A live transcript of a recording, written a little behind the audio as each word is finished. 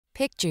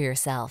Picture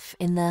yourself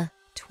in the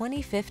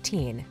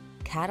 2015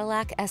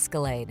 Cadillac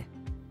Escalade.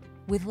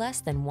 With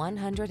less than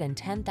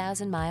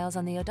 110,000 miles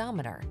on the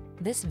odometer,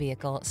 this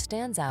vehicle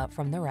stands out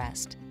from the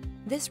rest.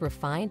 This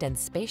refined and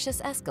spacious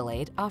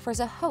Escalade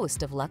offers a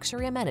host of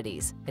luxury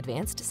amenities,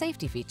 advanced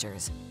safety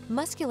features,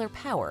 muscular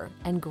power,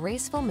 and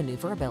graceful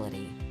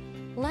maneuverability.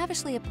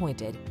 Lavishly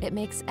appointed, it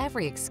makes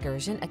every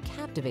excursion a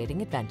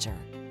captivating adventure.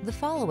 The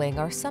following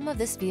are some of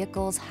this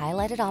vehicle's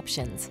highlighted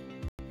options: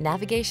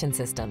 navigation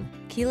system,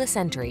 keyless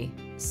entry,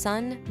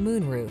 sun,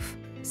 moonroof,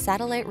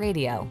 satellite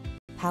radio,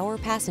 power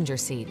passenger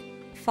seat,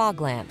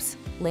 fog lamps,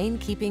 lane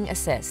keeping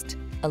assist,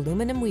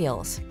 aluminum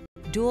wheels,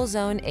 dual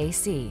zone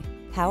AC,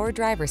 power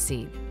driver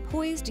seat.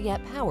 Poised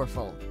yet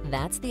powerful,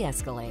 that's the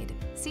Escalade.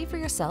 See for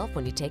yourself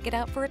when you take it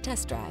out for a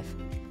test drive.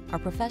 Our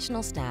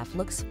professional staff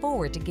looks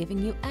forward to giving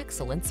you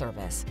excellent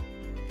service.